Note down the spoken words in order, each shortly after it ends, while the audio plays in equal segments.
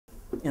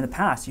in the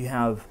past, you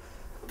have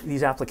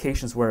these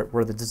applications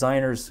where the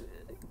designers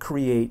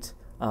create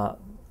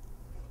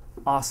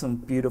awesome,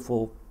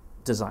 beautiful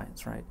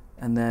designs, right?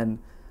 And then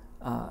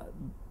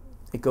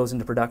it goes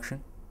into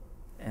production,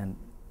 and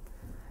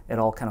it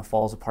all kind of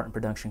falls apart in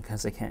production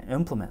because they can't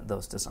implement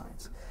those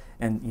designs.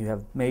 And you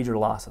have major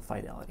loss of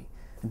fidelity.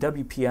 And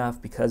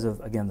WPF, because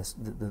of, again,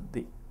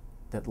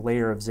 that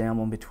layer of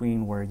XAML in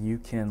between where you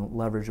can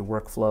leverage a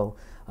workflow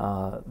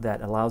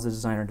that allows the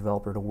designer and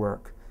developer to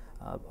work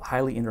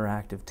highly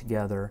interactive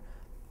together,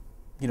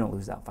 you don't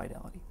lose that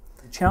fidelity.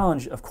 The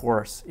challenge, of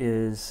course,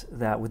 is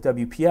that with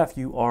WPF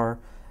you are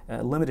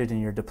limited in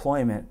your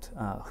deployment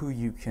who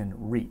you can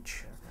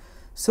reach.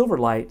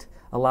 Silverlight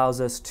allows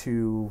us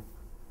to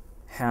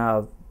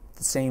have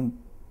the same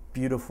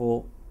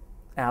beautiful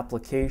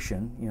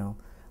application, you know,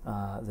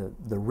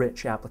 the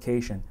rich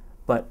application,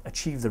 but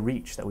achieve the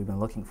reach that we've been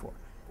looking for.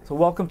 So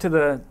welcome to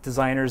the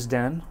Designer's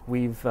Den.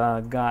 We've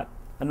got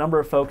a number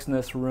of folks in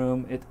this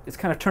room. It's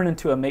kind of turned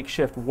into a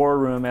makeshift war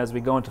room as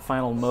we go into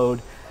final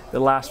mode the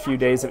last few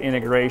days of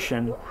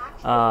integration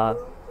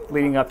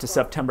leading up to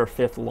September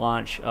 5th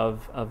launch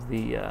of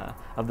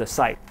the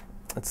site.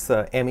 It's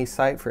the Emmy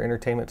site for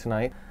Entertainment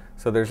Tonight.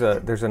 So there's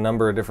a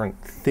number of different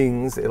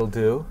things it'll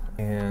do,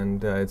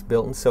 and it's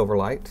built in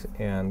Silverlight,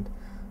 and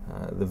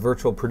the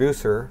virtual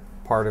producer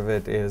part of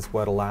it is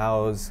what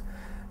allows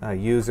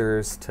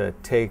users to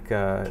take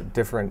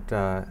different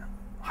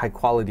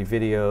high-quality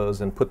videos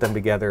and put them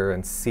together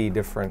and see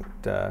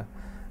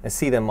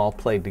them all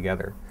played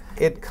together.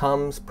 It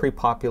comes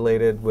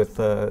pre-populated with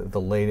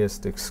the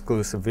latest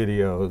exclusive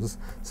videos,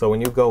 so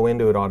when you go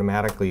into it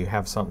automatically, you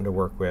have something to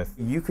work with.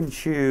 You can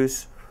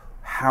choose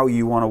how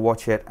you want to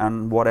watch it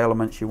and what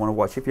elements you want to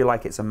watch. If you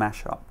like, it's a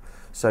mashup.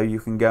 So you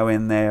can go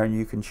in there and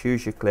you can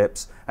choose your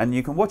clips and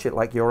you can watch it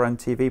like your own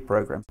TV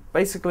program.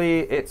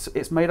 Basically,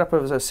 it's made up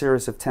of a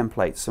series of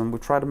templates, and we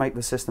try to make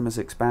the system as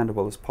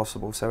expandable as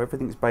possible. So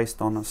everything's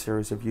based on a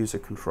series of user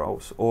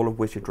controls, all of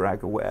which are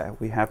drag aware.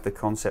 We have the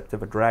concept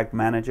of a drag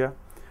manager,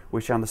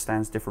 which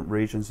understands different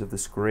regions of the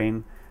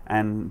screen,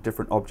 and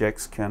different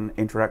objects can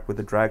interact with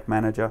the drag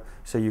manager.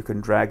 So you can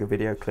drag a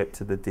video clip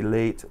to the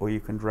delete, or you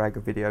can drag a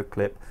video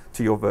clip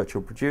to your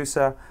virtual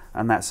producer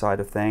and that side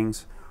of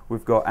things.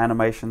 We've got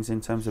animations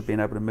in terms of being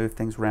able to move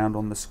things around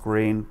on the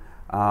screen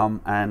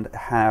and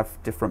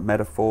have different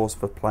metaphors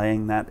for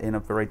playing that in a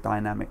very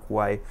dynamic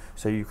way.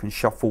 So you can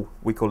shuffle,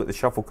 we call it the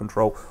shuffle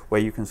control,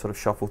 where you can sort of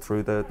shuffle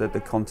through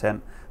the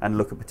content and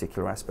look at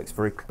particular aspects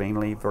very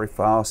cleanly, very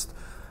fast.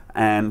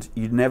 And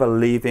you're never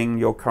leaving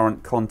your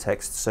current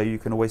context, so you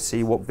can always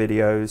see what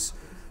videos.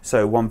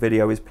 So one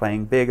video is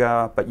playing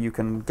bigger, but you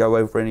can go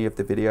over any of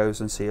the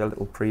videos and see a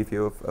little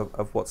preview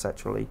of what's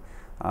actually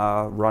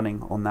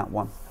running on that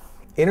one.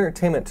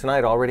 Entertainment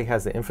Tonight already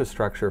has the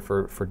infrastructure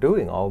for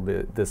doing all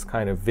this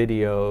kind of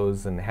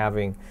videos and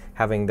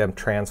having them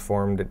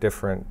transformed to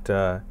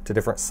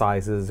different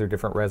sizes or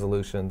different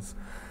resolutions.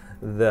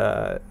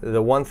 The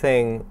one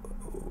thing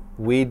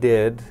we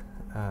did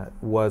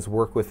was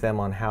work with them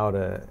on how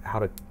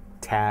to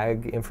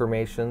tag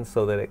information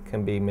so that it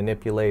can be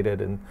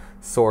manipulated and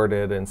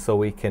sorted, and so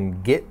we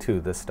can get to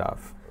the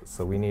stuff.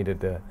 So we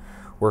needed to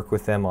work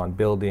with them on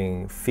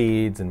building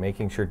feeds and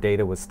making sure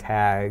data was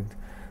tagged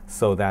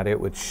so that it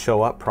would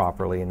show up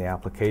properly in the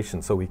application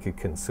so we could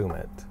consume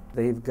it.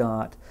 They've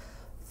got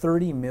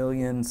 30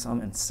 million, some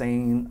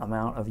insane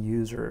amount of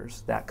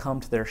users that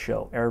come to their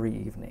show every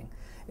evening,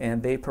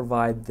 and they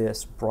provide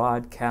this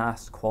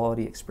broadcast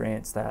quality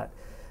experience that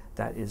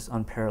is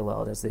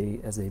unparalleled as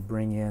they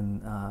bring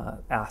in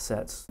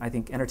assets. I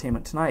think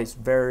Entertainment Tonight is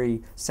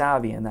very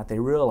savvy in that they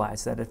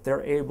realize that if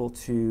they're able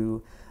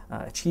to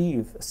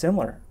achieve a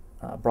similar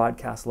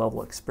broadcast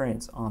level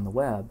experience on the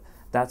web,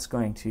 that's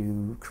going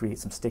to create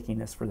some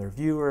stickiness for their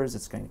viewers,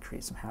 it's going to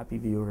create some happy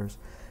viewers,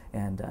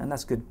 and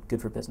that's good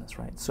for business,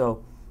 right?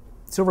 So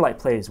Silverlight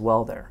plays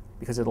well there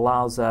because it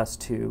allows us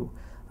to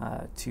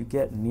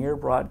get near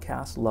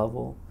broadcast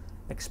level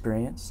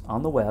experience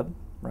on the web,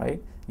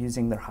 right,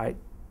 using their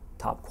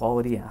top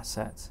quality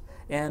assets,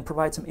 and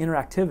provide some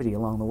interactivity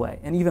along the way,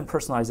 and even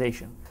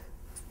personalization.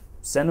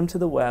 Send them to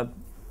the web,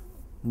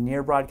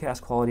 near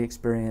broadcast quality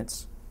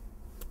experience,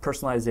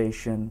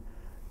 personalization,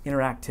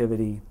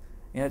 interactivity,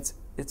 and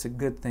it's a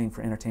good thing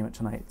for Entertainment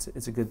Tonight.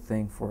 It's a good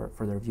thing for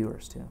their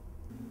viewers too.